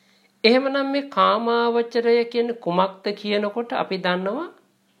එහෙමනම් මේ කාමාවචරය කියන්නේ කුමක්ද කියනකොට අපි දන්නවා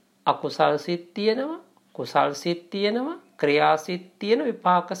අකුසල් සිත් තියෙනවා, කුසල් සිත් තියෙනවා, ක්‍රියා සිත් තියෙනවා,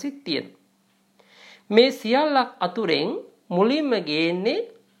 විපාක සිත් තියෙනවා. මේ සියල්ලක් අතුරෙන් මුලින්ම ගේන්නේ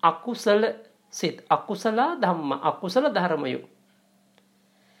අකුසල සිත්, අකුසල ධම්ම, අකුසල ධර්මය.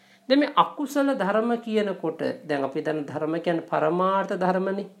 දැන් මේ අකුසල ධර්ම කියනකොට දැන් අපි දන්න ධර්ම කියන්නේ පරමාර්ථ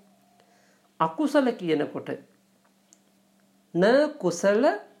ධර්මනේ. අකුසල කියනකොට න කුසල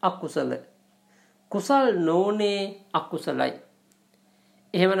අකුසල, කුසල් නොනේ අකුසලයි.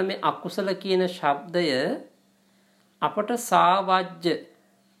 එහෙමනම් මේ අකුසල කියන ශබ්දය අපට සාවජ්‍ය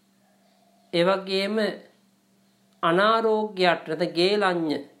ඒ වගේම අනාරෝග්‍යයට නැත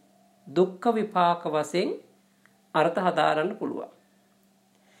ගේලඤ්ඤ දුක්ඛ විපාක වශයෙන් අර්ථ හදාරන්න පුළුවන්.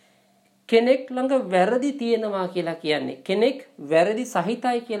 කෙනෙක් ළඟ වැරදි තියෙනවා කියලා කියන්නේ, කෙනෙක් වැරදි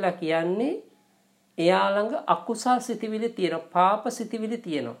සහිතයි කියලා කියන්නේ එයා ළඟ අකුසල් සිතිවිලි තියෙනවා, පාප සිතිවිලි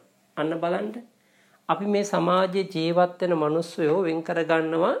තියෙනවා. අන්න බලන්න අපි මේ සමාජයේ ජීවත් වෙන මිනිස්සුયો වෙන් කර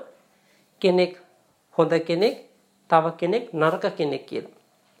ගන්නවා කෙනෙක් හොඳ කෙනෙක්, තව කෙනෙක් නරක කෙනෙක් කියලා.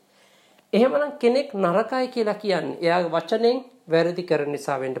 එහෙමනම් කෙනෙක් නරකයි කියලා කියන්නේ එයාගේ වචනෙන් වැරදි කරන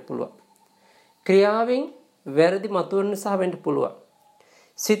නිසා වෙන්න පුළුවන්. ක්‍රියාවෙන් වැරදි මතුවෙන නිසා වෙන්න පුළුවන්.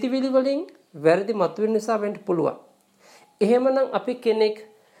 සිතිවිලි වලින් වැරදි මතුවෙන නිසා වෙන්න පුළුවන්. එහෙමනම් අපි කෙනෙක්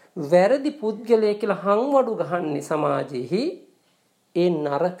වැරදි පුද්ගලයෙක් කියලා හංවඩු ගහන්නේ සමාජයේහි ඒ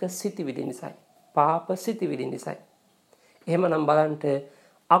නරක සිතිවිලි නිසායි, පාප සිතිවිලි නිසායි. එහෙමනම් බලන්න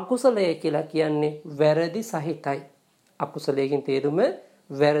අකුසලය කියලා කියන්නේ වැරදි සහිතයි. අකුසලයෙන් තේරුම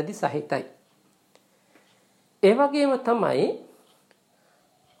වැරදි සහිතයි. ඒ වගේම තමයි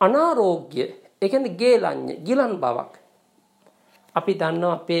අනාරෝග්‍ය, ඒ කියන්නේ ගේලඤ්ඤ, ගිලන් බවක්. අපි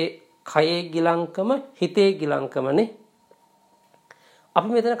දන්නවා අපේ කයේ ගිලංකම, හිතේ ගිලංකමනේ. අපි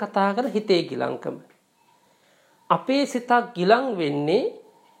මෙතන කතා කරන හිතේ ගිලංකම. අපේ සිතක් ගිලන් වෙන්නේ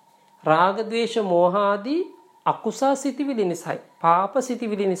රාග ద్వේෂ මෝහ ආදී අකුසල සිතිවිලි නිසායි, පාප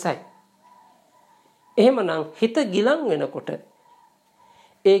සිතිවිලි නිසායි. එහෙමනම් හිත ගිලන් වෙනකොට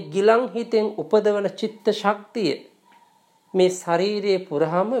ඒ ගිලන් හිතෙන් උපදවන චිත්ත ශක්තිය මේ ශරීරයේ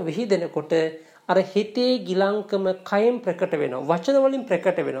පුරාම විහිදෙනකොට අර හිතේ ගිලංකම කයෙන් ප්‍රකට වෙනවා, වචන වලින්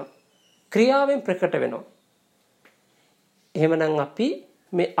ප්‍රකට වෙනවා, ක්‍රියාවෙන් ප්‍රකට වෙනවා. එහෙමනම් අපි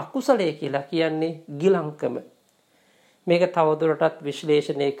මේ අකුසලය කියලා කියන්නේ ගිලංකම. මේක තවදුරටත්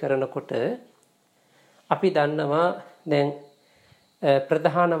විශ්ලේෂණය කරනකොට අපි දන්නවා දැන්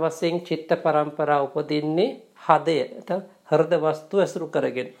ප්‍රධාන වශයෙන් චිත්ත පරම්පරා උපදින්නේ හදය, හෘද වස්තු ඇසුරු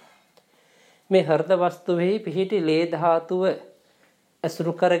කරගෙන. මේ හෘද වස්තුවේ පිහිටි ලේ ධාතුව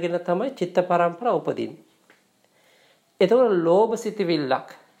ඇසුරු කරගෙන තමයි චිත්ත පරම්පරා උපදින්නේ. එතකොට ලෝභ සිතිවිල්ලක්,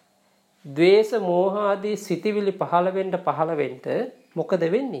 ද්වේෂ මෝහ ආදී සිතිවිලි පහළ වෙන්න මොකද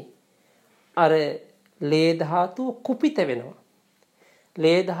වෙන්නේ? අර ලේ ධාතුව කුපිත වෙනවා.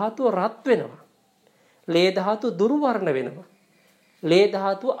 ලේ ධාතුව රත් වෙනවා. ලේ ධාතුව දුර්වර්ණ වෙනවා. ලේ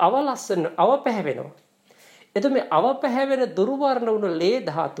ධාතුව අවලස්සන, අවපැහැවෙනවා. එතකොට මේ අවපැහැවෙන දුර්වර්ණ වුණු ලේ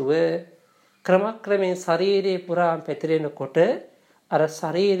ධාතුව ක්‍රමක්‍රමයෙන් ශරීරයේ පුරා පැතිරෙනකොට අර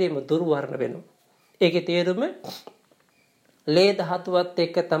ශරීරෙම දුර්වර්ණ වෙනවා. ඒකේ තේරුම ලේ ධාතුවත්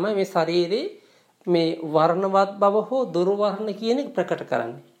එක්ක තමයි මේ ශරීරේ මේ වර්ණවත් බව හෝ දුර්වර්ණ කියන එක ප්‍රකට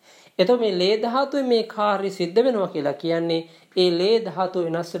කරන්නේ. එතකොට මේ ලේ ධාතුවේ මේ කාර්ය සිද්ධ වෙනවා කියලා කියන්නේ ඒ ලේ ධාතුව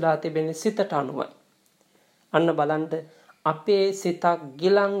වෙනස් වෙලා තිබෙන සිතට අනුවයි. අන්න බලන්න අපේ සිතක්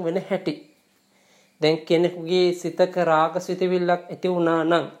ගිලන් වෙන හැටි. දැන් කෙනෙකුගේ සිතක රාග සිතවිල්ලක් ඇති වුණා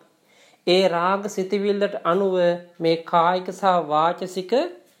නම් ඒ රාග සිතවිල්ලට අනුව මේ කායික සහ වාචසික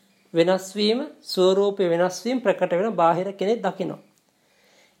වෙනස් වීම, ස්වરૂපේ වෙනස් වීම ප්‍රකට වෙන බාහිර කෙනෙක් දකිනවා.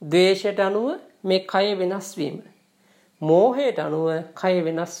 ද්වේෂයට අනුව මේ කය වෙනස් වීම, මෝහයට අනුව කය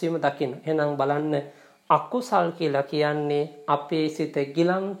වෙනස් වීම දකින්න. එහෙනම් බලන්න අකුසල් කියලා කියන්නේ අපේ සිත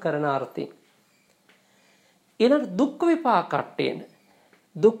ගිලන් කරන අර්ථය. ඊළඟ දුක් විපාකට්ටේන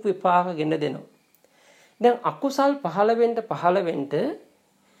දුක් විපාක ගෙන දෙනවා. දැන් අකුසල් පහළ වෙන්න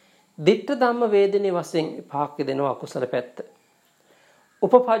දිට්ඨ ධම්ම වේදනේ වශයෙන් විපාක දෙනවා අකුසල පැත්ත.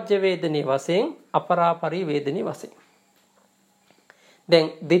 උපපජ්ජ වේදනේ වශයෙන්, අපරාපරි වේදනේ වශයෙන්. දැන්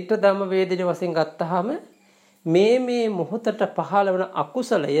දිට්ඨ ධම්ම වේදනේ වශයෙන් ගත්තාම මේ මොහොතට පහළ වන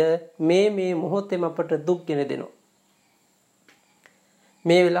අකුසලය මේ මොහොතේම අපට දුක් ගෙන දෙනවා.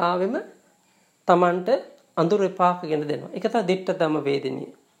 මේ වෙලාවෙම Tamanට අඳුර විපාක ගෙන දෙනවා. ඒක තමයි දිට්ඨ ධම්ම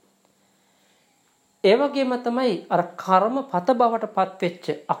වේදනේ. ඒ වගේම තමයි අර කර්මපත බවට පත් වෙච්ච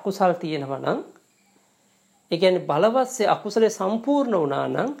අකුසල් තියෙනවා නම්, ඒ කියන්නේ බලවත්සේ අකුසලේ සම්පූර්ණ වුණා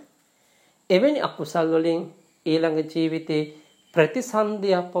නම් එවැනි අකුසල් වලින් ඊළඟ ජීවිතේ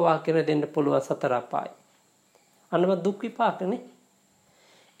ප්‍රතිසන්දියක් පවා කෙන දෙන්න පුළුවන් සතර අපායි. අන්නම දුක් විපාකනේ.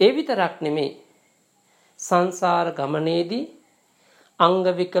 ඒ විතරක් නෙමෙයි, සංසාර ගමනේදී අංග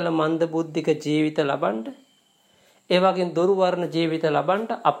විකල මන්ද බුද්ධික ජීවිත ලබන්න, ඒ වගේම දොරු වර්ණ ජීවිත ලබන්න,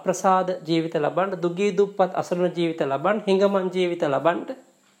 අප්‍රසාද ජීවිත ලබන්න, දුගී දුප්පත් අසරණ ජීවිත ලබන්න, හිඟමන් ජීවිත ලබන්න,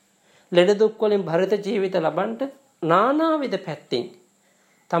 ලෙඩ දුක් වලින් භරිත ජීවිත ලබන්න, නානාවිධ පැත්තෙන්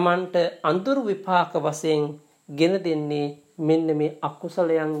Tamanට අඳුරු විපාක වශයෙන් ගෙන දෙන්නේ මෙන්න මේ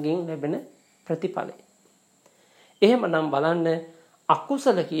අකුසලයන්ගෙන් ලැබෙන ප්‍රතිඵලය. එහෙමනම් බලන්න,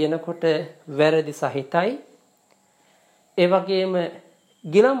 අකුසල කියනකොට වැරදි සහිතයි. ඒ වගේම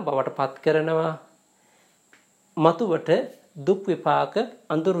ගිලම් බවට පත් කරනවා. මතුවට දුක් විපාක,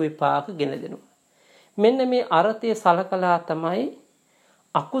 අඳුරු විපාක ගෙන දෙනවා. මෙන්න මේ අර්ථය සලකලා තමයි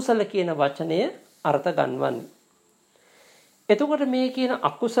අකුසල කියන වචනය අර්ථ ගන්වන්නේ. එතකොට මේ කියන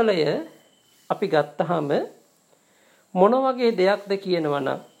අකුසලය අපි ගත්තාම මොන වගේ දෙයක්ද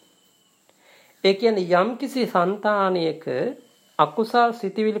කියනවනම්, ඒ කියන්නේ යම්කිසි సంతානයක අකුසල්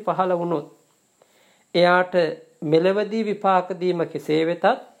සිටිවිලි පහළ වුණොත් එයාට මෙලවදී විපාක දීම කෙසේ වෙතත්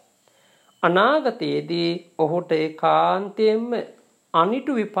අනාගතයේදී ඔහුට ඒකාන්තයෙන්ම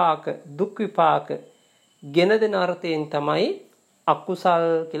අනිටු විපාක, දුක් විපාක ගෙන දෙන අර්ථයෙන් තමයි අකුසල්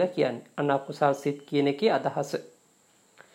කියලා කියන්නේ. අකුසල් සිත් කියන එකේ අදහස.